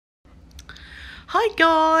Hi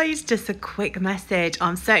guys, just a quick message.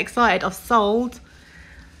 I'm so excited. I've sold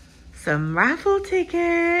some raffle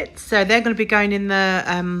tickets. So they're going to be going in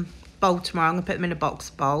the bowl tomorrow. I'm going to put them in a box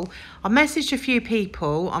bowl. I've messaged a few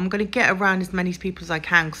people. I'm going to get around as many people as I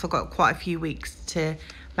can because I've got quite a few weeks to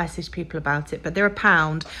message people about it. But they're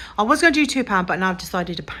 £1. I was going to do £2, but now I've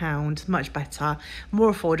decided £1. Much better,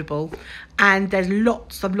 more affordable. And there's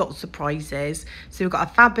lots of prizes. So we've got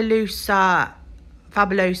a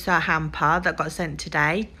Fabulosa hamper that got sent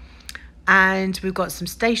today, and we've got some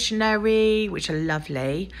stationery which are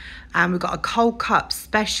lovely, and we've got a cold cup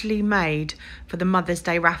specially made for the Mother's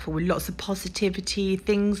Day raffle with lots of positivity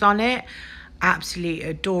things on it. Absolutely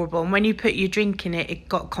adorable. And when you put your drink in it, it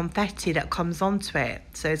got confetti that comes onto it,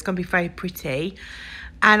 so it's going to be very pretty.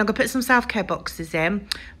 And I'm going to put some self-care boxes in.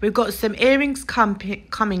 We've got some earrings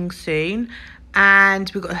coming soon, and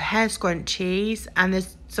we've got hair scrunchies, and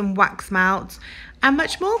there's some wax melts and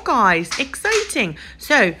much more, guys. Exciting.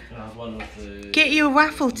 So get you a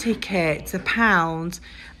raffle ticket, £1.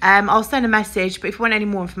 I'll send a message, but if you want any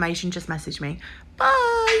more information, just message me.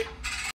 Bye.